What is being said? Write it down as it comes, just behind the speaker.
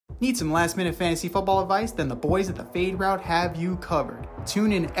Need some last-minute fantasy football advice? Then the boys at the Fade Route have you covered.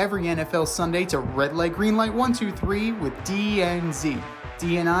 Tune in every NFL Sunday to Red Light, Green Light 1, 2, 3 with D and Z.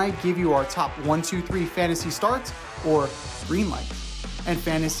 D and I give you our top 1, 2, 3 fantasy starts, or green light, and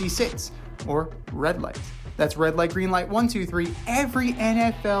fantasy sits, or red light. That's Red Light, Green Light 1, 2, 3 every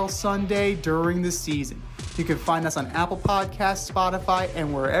NFL Sunday during the season. You can find us on Apple Podcasts, Spotify,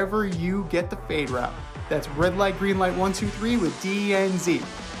 and wherever you get the Fade Route. That's Red Light, Green Light 1, 2, 3 with D and Z.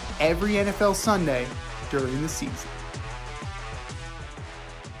 Every NFL Sunday during the season.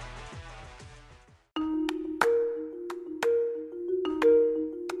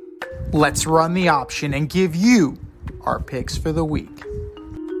 Let's run the option and give you our picks for the week.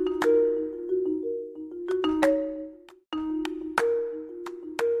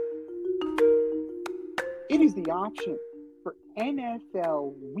 It is the option for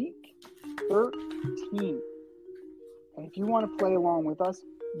NFL Week 13. And if you want to play along with us,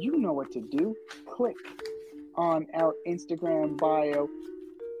 you know what to do. Click on our Instagram bio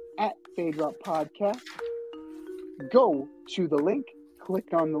at Fade Route Podcast. Go to the link.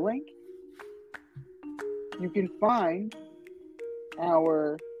 Click on the link. You can find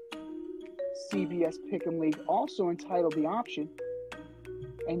our CBS Pick'em League also entitled The Option,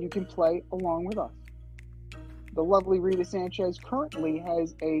 and you can play along with us. The lovely Rita Sanchez currently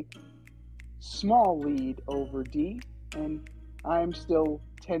has a small lead over D, and I'm still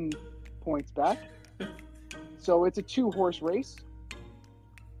 10 points back. So it's a 2-horse race,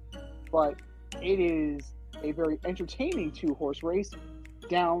 but it is a very entertaining 2-horse race.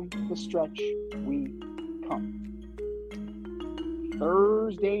 Down the stretch we come.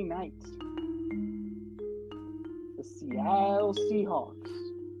 Thursday night, the Seattle Seahawks,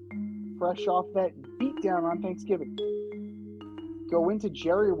 fresh off that beatdown on Thanksgiving, go into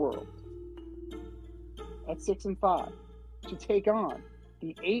Jerry World at 6-5 to take on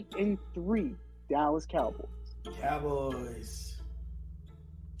the 8-3 Dallas Cowboys. Cowboys.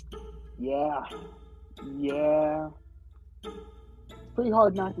 Yeah. It's pretty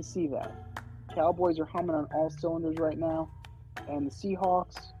hard not to see that. Cowboys are humming on all cylinders right now, and the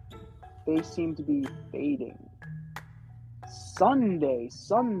Seahawks, they seem to be fading. Sunday.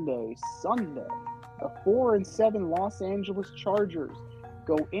 The 4-7 Los Angeles Chargers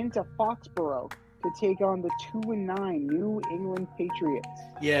go into Foxborough to take on the 2-9 New England Patriots.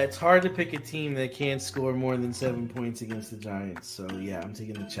 Yeah, it's hard to pick a team that can't score more than 7 points against the Giants. So, yeah, I'm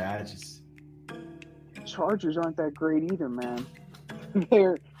taking the Chargers. Chargers aren't that great either, man.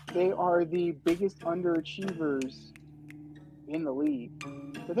 They are the biggest underachievers in the league.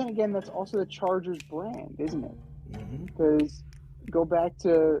 But then again, that's also the Chargers brand, isn't it? Because go back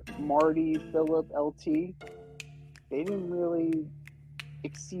to Marty, Phillip, LT, they didn't really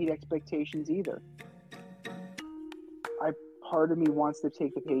exceed expectations either. Part of me wants to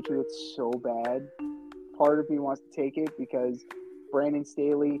take the Patriots so bad. Part of me wants to take it because Brandon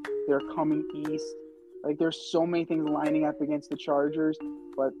Staley, they're coming east. Like, there's so many things lining up against the Chargers,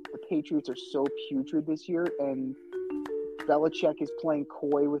 but the Patriots are so putrid this year, and Belichick is playing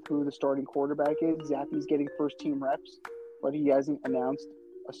coy with who the starting quarterback is. Zappy's getting first-team reps, but he hasn't announced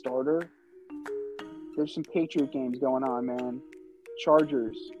a starter. There's some Patriot games going on, man.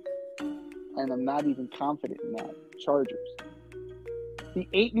 Chargers, and I'm not even confident in that. Chargers. The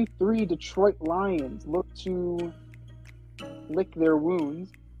 8-3 Detroit Lions look to lick their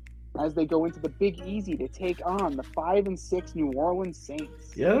wounds as they go into the Big Easy to take on the 5-6 New Orleans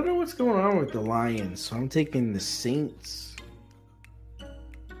Saints. Yeah, I don't know what's going on with the Lions, so I'm taking the Saints.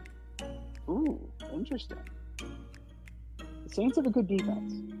 Ooh, interesting. The Saints have a good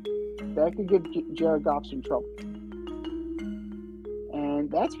defense. That could give Jared Goff some trouble.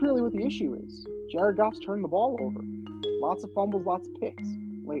 And that's really what the issue is. Jared Goff's turned the ball over. Lots of fumbles, lots of picks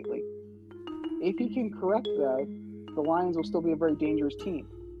lately. If he can correct that, the Lions will still be a very dangerous team.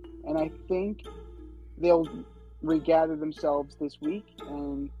 And I think they'll regather themselves this week,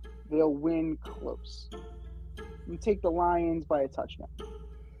 and they'll win close. You take the Lions by a touchdown.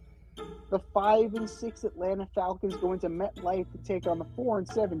 The 5-6 Atlanta Falcons go into MetLife to take on the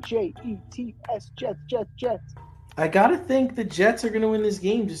 4-7 Jets. I gotta think the Jets are gonna win this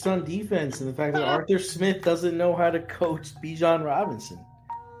game just on defense, and the fact that Arthur Smith doesn't know how to coach Bijan Robinson.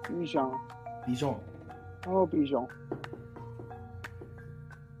 Bijan. Oh, Bijan.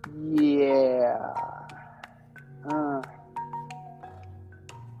 Yeah.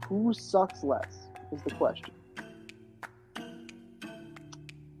 Who sucks less is the question.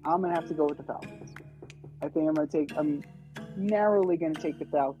 I'm going to have to go with the Falcons. I'm narrowly going to take the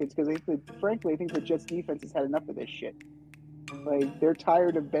Falcons because frankly, I think the Jets defense has had enough of this shit. Like, they're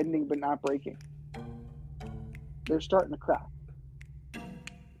tired of bending but not breaking. They're starting to crack.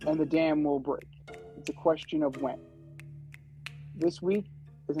 and the dam will break. It's a question of when. This week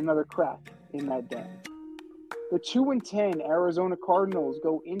is another crack in that dam. The 2-10 Arizona Cardinals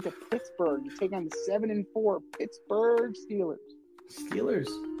go into Pittsburgh to take on the 7-4 Pittsburgh Steelers. Steelers.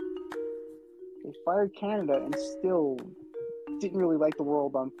 They fired Canada and still didn't really light the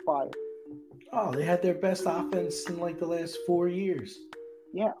world on fire. Oh, they had their best offense in like the last 4 years.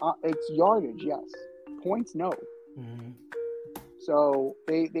 Yeah, it's yardage, yes. Points, no. Mm-hmm. So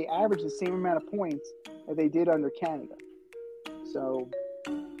they average the same amount of points that they did under Canada. So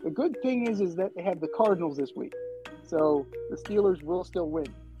the good thing is that they have the Cardinals this week. So the Steelers will still win.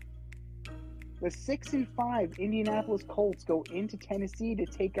 The 6-5 Indianapolis Colts go into Tennessee to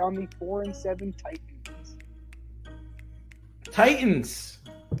take on the 4-7 Titans. Titans.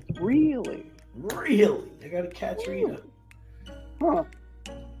 Really? They got to catch Rita. Huh.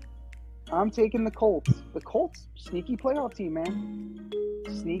 I'm taking the Colts. The Colts, sneaky playoff team, man.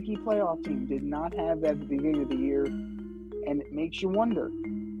 Sneaky playoff team. Did not have that at the beginning of the year. And it makes you wonder.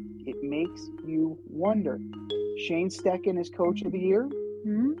 It makes you wonder. Shane Steichen is coach of the year.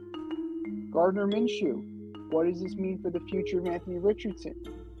 Gardner Minshew. What does this mean for the future of Anthony Richardson?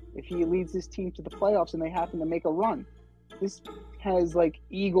 If he leads this team to the playoffs and they happen to make a run. This has like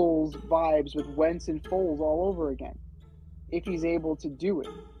Eagles vibes with Wentz and Foles all over again. If he's able to do it.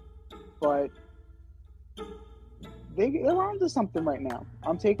 But they're on to something right now.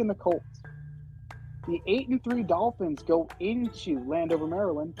 I'm taking the Colts. The 8-3 Dolphins go into Landover,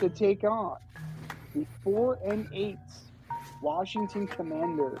 Maryland to take on the 4-8 Washington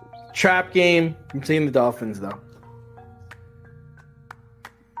Commanders. Trap game. I'm taking the Dolphins, though.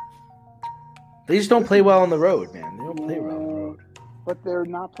 They just don't play well on the road, man. They don't play well on the road. But they're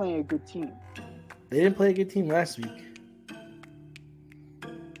not playing a good team. They didn't play a good team last week.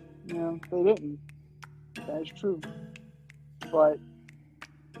 No, they didn't. That is true. But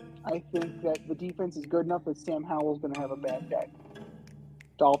I think that the defense is good enough that Sam Howell's going to have a bad day.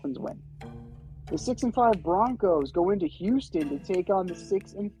 Dolphins win. The 6-5 Broncos go into Houston to take on the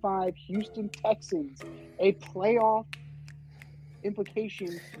 6-5 Houston Texans. A playoff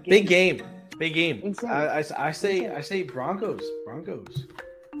implication game. Big game. Insane. I say Broncos.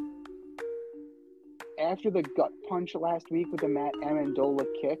 After the gut punch last week with the Matt Amendola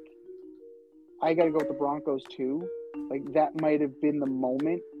kick, I got to go with the Broncos too. Like, that might have been the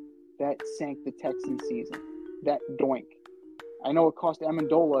moment that sank the Texans season. That doink. I know it cost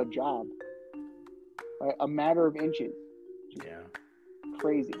Amendola a job. A matter of inches. Yeah.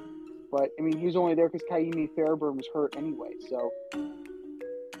 Crazy. But, I mean, he was only there because Kaimi Fairburn was hurt anyway. So,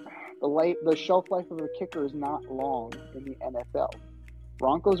 the shelf life of a kicker is not long in the NFL.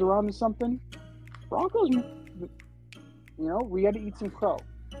 Broncos are on to something. Broncos, we got to eat some crow.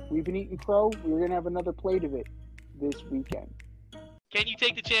 We've been eating crow. We're going to have another plate of it this weekend. Can you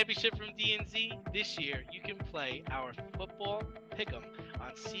take the championship from DNZ? This year, you can play our football pick'em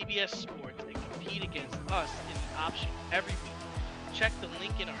on CBS Sports and compete against us in an option every week. Check the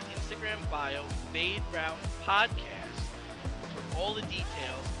link in our Instagram bio, Fade Route Podcast, for all the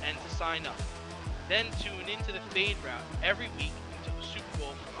details and to sign up. Then tune into the Fade Route every week until the Super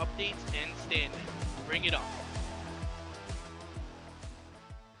Bowl for updates and standings. Bring it on.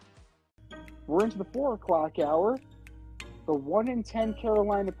 We're into the 4 o'clock hour. The 1-10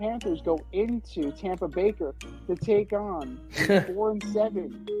 Carolina Panthers go into Tampa Baker to take on the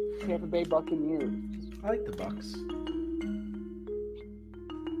 4-7 Tampa Bay Buccaneers. I like the Bucs.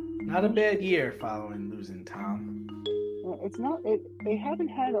 Not a bad year following losing Tom. It's not. They haven't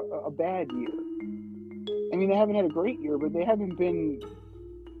had a bad year. I mean, they haven't had a great year, but they haven't been.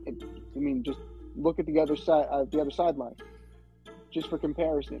 I mean, just look at the other side, the other sideline, just for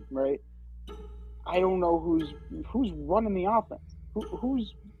comparison, right? I don't know who's running the offense.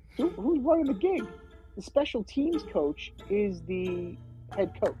 Who's running the gig? The special teams coach is the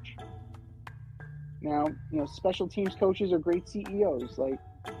head coach. Now, special teams coaches are great CEOs, like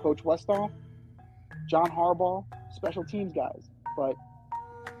Coach Westhoff, John Harbaugh, special teams guys. But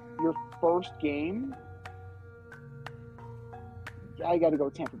your first game, I got to go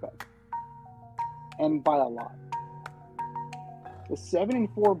Tampa Bay, and by a lot. The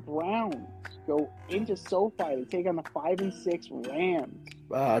 7-4 Browns go into SoFi to take on the 5-6 Rams.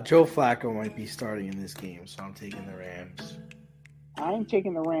 Joe Flacco might be starting in this game, so I'm taking the Rams. I'm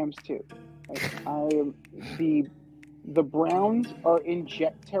taking the Rams too. The Browns are in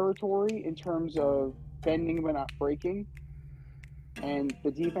jet territory in terms of bending but not breaking, and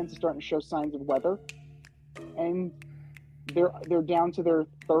the defense is starting to show signs of weather. And they're down to their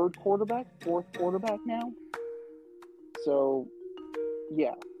fourth quarterback now. So,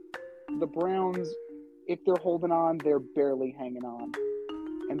 yeah. The Browns, if they're holding on, they're barely hanging on.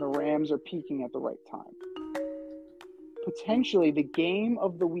 and the Rams are peaking at the right time. Potentially the game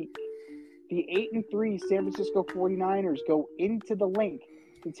of the week. The 8-3 San Francisco 49ers go into the Link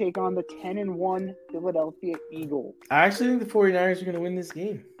to take on the 10-1 Philadelphia Eagles. I actually think the 49ers are going to win this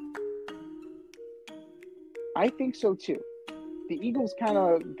game. I think so too. The Eagles kind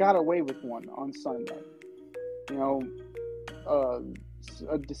of got away with one on Sunday. You know,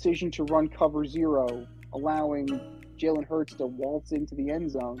 a decision to run cover 0, allowing Jalen Hurts to waltz into the end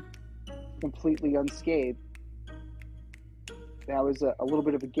zone completely unscathed. That was a little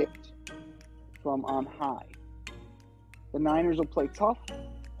bit of a gift from on high. The Niners will play tough,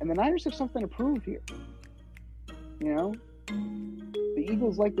 and the Niners have something to prove here. You know, the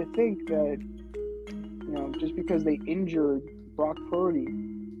Eagles like to think that, you know, just because they injured Brock Purdy,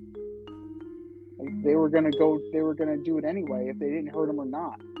 like they were gonna do it anyway if they didn't hurt him or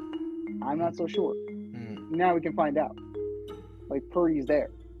not. I'm not so sure. Now we can find out. Like, Purdy's there.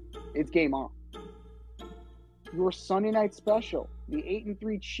 It's game on. Your Sunday night special. The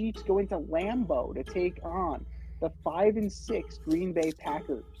 8-3 Chiefs go into Lambeau to take on the 5-6 Green Bay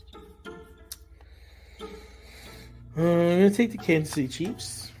Packers. I'm going to take the Kansas City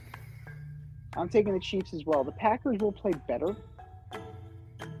Chiefs. I'm taking the Chiefs as well. The Packers will play better.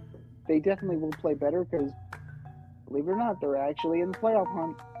 They definitely will play better because, believe it or not, they're actually in the playoff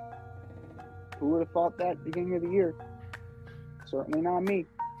hunt. Who would have thought that at the beginning of the year? Certainly not me.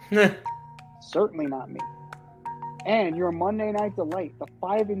 Certainly not me. And your Monday night delight, the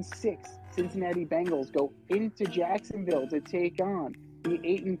 5-6 Cincinnati Bengals go into Jacksonville to take on the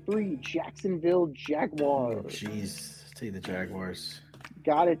 8-3 Jacksonville Jaguars. Oh, jeez. Take the Jaguars.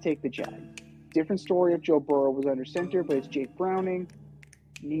 Gotta take the Jags. Different story if Joe Burrow was under center, but it's Jake Browning.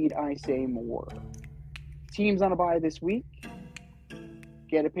 Need I say more? Teams on a bye this week.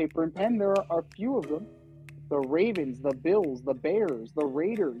 Get a paper and pen. There are a few of them. The Ravens, the Bills, the Bears, the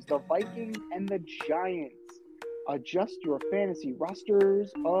Raiders, the Vikings, and the Giants. Adjust your fantasy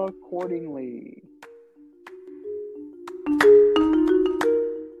rosters accordingly.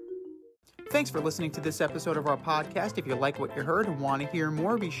 Thanks for listening to this episode of our podcast. If you like what you heard and want to hear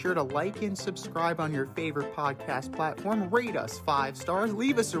more, be sure to like and subscribe on your favorite podcast platform. Rate us 5 stars,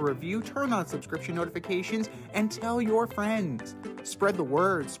 leave us a review, turn on subscription notifications, and tell your friends. Spread the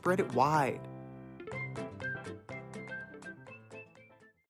word, spread it wide.